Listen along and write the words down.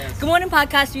Good morning,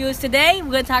 podcast viewers. Today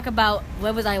we're gonna talk about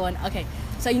where was I on? Okay,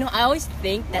 so I always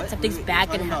think that something's bad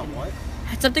gonna happen.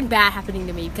 Something bad happening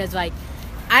to me because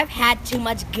I've had too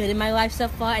much good in my life so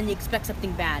far, and you expect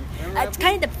something bad. It's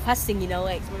kind of depressing,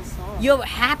 you're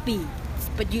happy,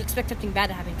 but you expect something bad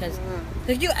to happen because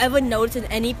have you ever noticed in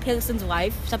any person's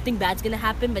life something bad's gonna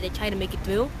happen, but they try to make it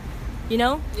through?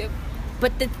 Yep.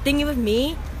 But the thing with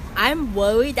me, I'm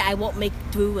worried that I won't make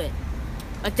it through it.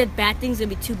 Like that bad thing's gonna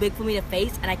be too big for me to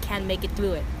face, and I can't make it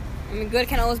through it. I mean, good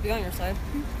can't always be on your side.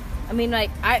 I mean, I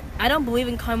don't believe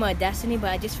in karma or destiny,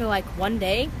 but I just feel like one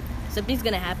day something's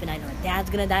gonna happen. I know my dad's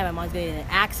gonna die, my mom's gonna get in an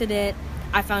accident.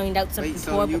 I found out something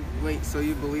horrible. So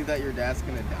you believe that your dad's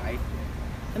gonna die?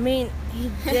 I mean,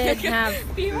 he did have.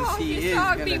 Be wrong, he's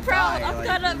strong, be proud. I'm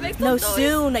gonna make some noise.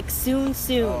 Soon.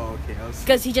 Oh, okay.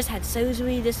 Because he just had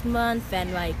surgery this month,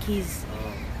 and he's.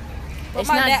 It's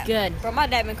not good. Bro, my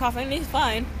dad been coughing and he's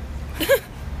fine.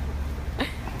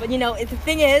 But the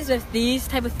thing is with these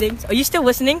type of things. Are you still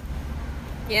listening?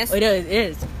 Yes. Oh, it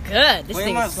is. Good. This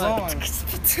thing is fun.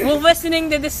 We're listening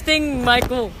to this thing,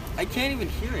 Michael. I can't even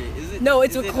hear it. Is it? No,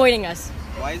 it's recording us.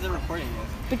 Why is it recording us?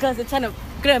 Because it's gonna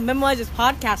memorize this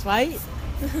podcast, right?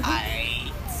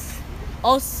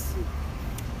 Also,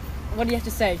 what do you have to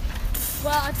say?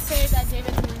 Well, I'd say that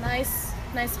David's a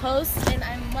nice host, and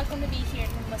I'm welcome to be here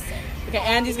to listen. Okay,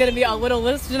 Angie's gonna be our little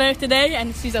listener today,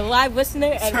 and she's a live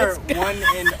listener. And her one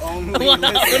and only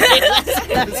listener.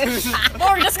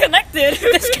 Or disconnected.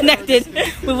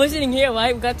 We're listening here,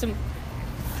 right? We got some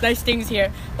nice things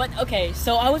here. But okay,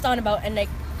 so I was on about, and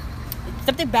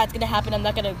something bad's gonna happen. I'm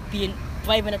not gonna be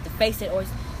brave enough to face it, or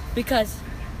because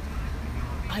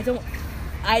I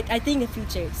think in the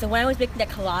future. So when I was making that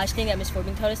collage thing that Miss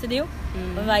Forbin told us to do,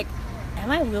 I'm like,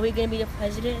 am I really gonna be the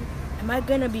president? Am I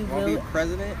gonna be really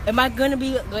president? Am I gonna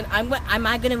be? Am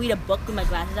I gonna read a book with my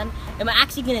glasses on? Am I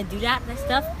actually gonna do that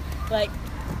stuff? Like,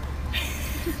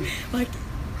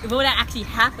 will that actually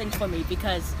happen for me?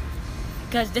 Because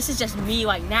this is just me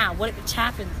right now. What if it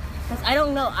happens? Because I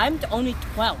don't know. I'm only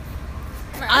 12.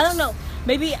 I don't know.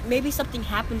 Maybe something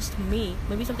happens to me.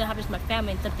 Maybe something happens to my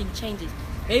family and something changes.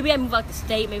 Maybe I move out the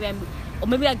state. Or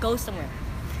maybe I go somewhere.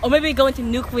 Or maybe I go into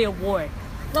nuclear war.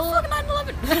 No, fuck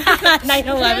 9/11.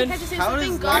 9/11. How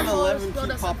does 9/11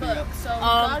 keep popping up? So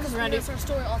God just wrote us our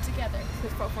story all together.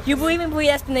 You believe in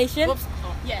predestination? Whoops.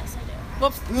 Yes, I do.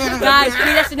 Whoops. Guys,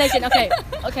 predestination. Okay.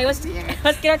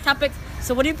 Let's get our topics.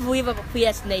 So, what do you believe about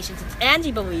predestination? Since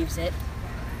Angie believes it,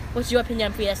 what's your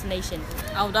opinion on predestination?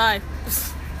 I'll die.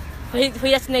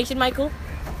 Predestination, Michael?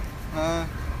 What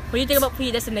do you think about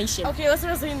predestination? Okay, let's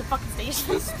start listening to the fucking station.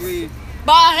 Basically,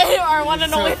 Bye, our one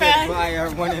and only fan. Bye, our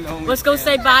one and only. Let's go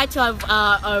say bye to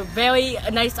our very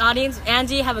nice audience.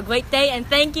 Angie, have a great day, and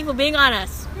thank you for being on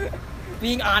us.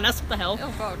 Being honest, what the hell?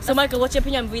 Oh, God. So, Michael, what's your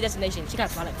opinion on predestination? She got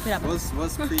a product.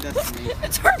 What's predestination?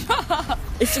 It's her mom.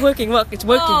 It's working. Look, it's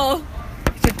working. Oh.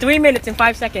 For 3 minutes and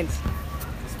 5 seconds.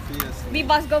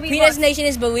 B-Boss, go B-Boss. Predestination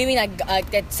is believing that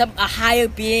a higher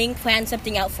being planned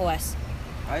something out for us.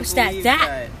 What's that?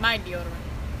 My deodorant.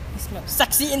 It smells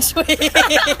sexy and sweet.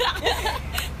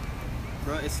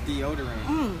 Bro, it's deodorant.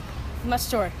 I'm not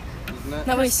sure. Isn't it?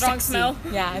 Not really strong sexy. smell?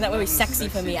 Yeah, not really sexy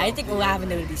for me. I think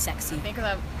lavender would be sexy.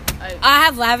 Because I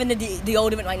have lavender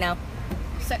deodorant right now.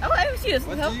 I don't see this.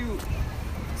 What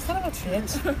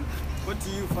do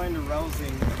you find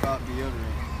arousing about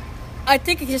deodorant? I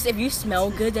think it's just if you smell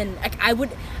good, then I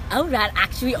would rather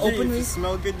actually open If you this.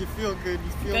 smell good, you feel good.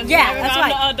 Yeah, that's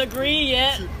right. A degree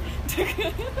yet.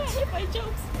 My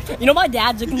jokes. My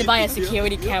dad's looking to buy a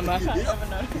security camera.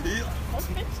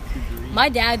 My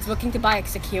dad's looking to buy a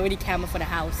security camera for the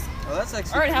house. Oh, that's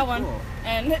actually Already have one. cool.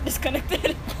 And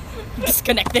disconnected.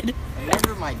 Disconnected. I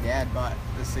remember my dad bought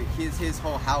his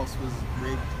whole house was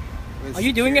rigged with Are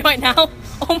you doing it right now?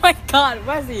 cameras. Oh my God,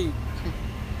 Reze.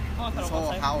 His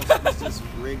whole house was just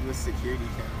rigged with security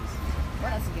cameras.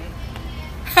 Well, that's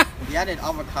good. He had an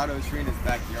avocado tree in his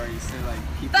backyard. He said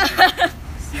people could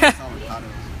see his avocados.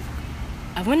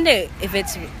 I wonder if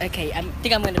it's okay. I'm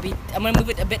gonna move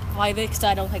it a bit private so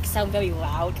I don't sound very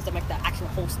loud because I'm the actual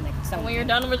host and sound. When you're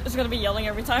done, it's gonna be yelling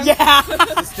every time. Yeah.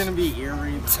 It's gonna be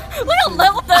eerie. Look how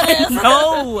level that is.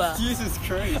 No. Jesus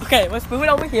Christ. Okay, let's move it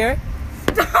over here.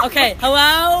 Okay,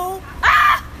 hello.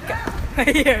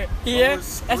 Here.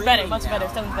 That's better. Much better.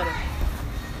 Sounds better.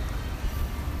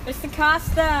 Mr.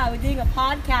 Costa, we're doing a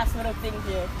podcast little thing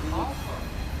here.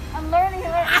 I'm learning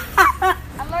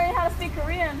how to speak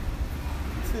Korean.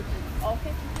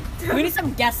 Okay. We need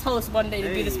some guest hosts one day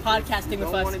to do this podcast thing with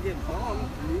us. Don't want to get bombed.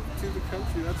 Move to the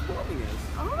country that's bombing us.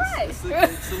 All right. That's the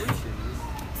good solution.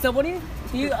 So what do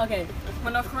you okay?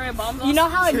 When North Korea bombs us. You know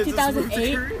how in Just moved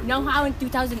to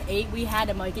 2008, Korea. we had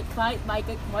a market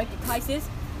crisis?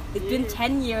 It's been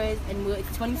 10 years and it's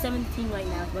 2017 right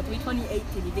now. But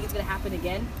 2018, you think it's gonna happen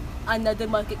again? Another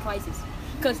market crisis.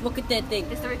 Because look at that thing.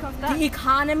 The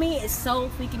economy is so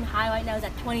freaking high right now. It's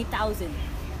at 20,000.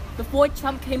 Before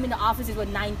Trump came into office, it was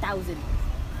 9,000.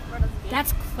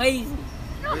 That's crazy.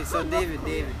 Wait, so David.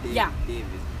 Yeah.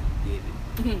 David.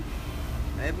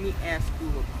 Let me ask you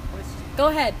a question. Go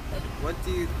ahead. What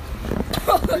do you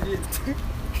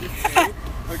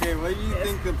Okay, what do you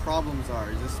think the problems are?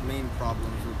 Just main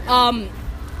problems with everything?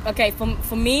 Okay,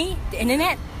 for me, the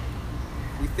internet.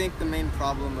 You think the main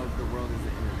problem of the world is the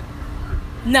internet?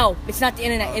 No, it's not the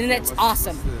internet. Okay, Internet's what's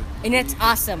awesome. Internet's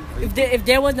awesome. what do you If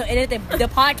there was no internet, the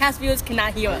podcast viewers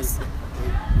cannot hear us.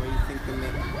 What do you think the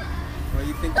main? What do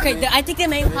you think? Okay, I think the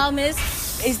main problem is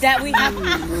that we have.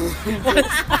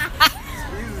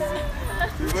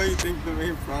 What do you think the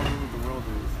main problem of the world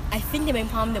is? I think the main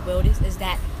problem in the world is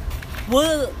that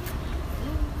we're,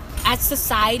 as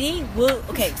society, we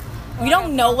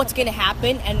don't know what's gonna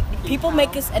happen, and people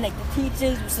make us, and like the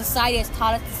teachers, society has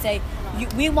taught us to say,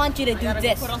 we want you to do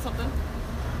this. Put on something.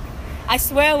 I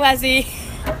swear, Reze.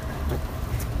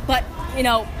 But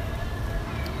the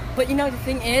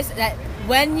thing is that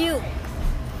when you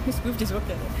because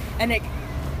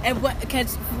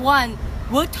one,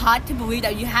 we're taught to believe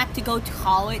that you have to go to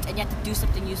college and you have to do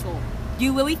something useful. Do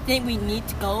you really think we need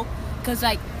to go? Because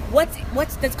what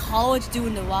does college do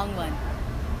in the long run?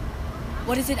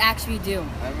 What does it actually do?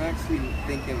 I'm actually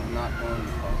thinking of not going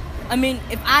to college. I mean,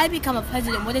 if I become a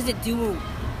president, what does it do?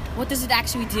 What does it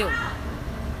actually do?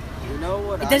 You know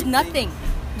what? It does nothing.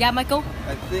 Yeah, Michael?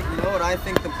 You know what I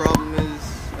think the problem is?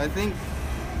 I think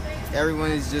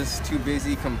everyone is just too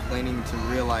busy complaining to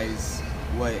realize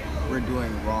what we're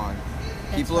doing wrong.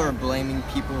 People are blaming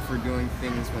people for doing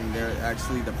things when they're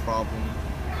actually the problem.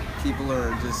 People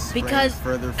are just because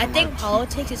further from I think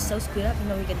politics is so screwed up. You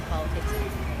know, we get in politics.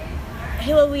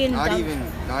 Hillary and not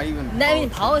even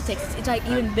politics. It's like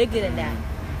even bigger than that.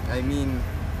 I mean,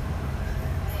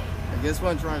 I guess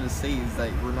what I'm trying to say is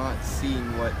that we're not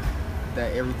seeing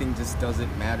that everything just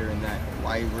doesn't matter, and that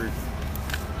why we're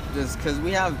just because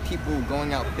we have people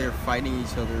going out there fighting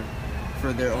each other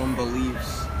for their own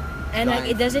beliefs. And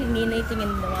it doesn't mean anything in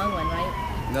the long run,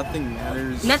 right? Nothing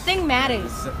matters. Nothing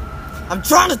matters. I'm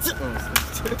trying to.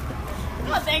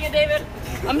 Oh, dang it, David.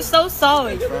 I'm so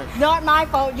sorry. Not my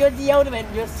fault. Your deodorant.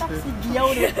 Your sexy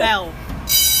deodorant fell.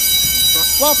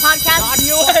 Well, podcast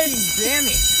viewers. Damn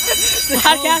it.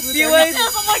 Podcast viewers.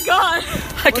 Oh my god.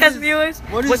 Podcast viewers.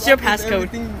 What's your passcode?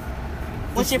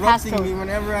 What's your passcode? Me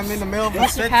whenever I'm in the middle of a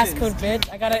What's your sentence. passcode, bitch?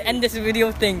 I gotta end this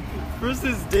video thing. First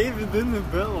is David, then the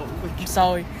bell. I'm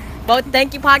sorry. But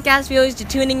thank you, podcast viewers, for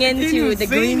tuning in to the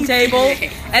Green Table.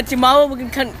 And tomorrow we're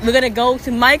gonna go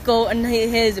to Michael and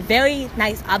his very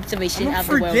nice observation of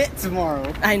the world. Forget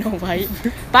tomorrow. I know, right?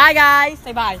 Bye, guys.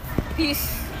 Say bye. Peace.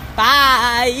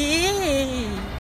 Bye.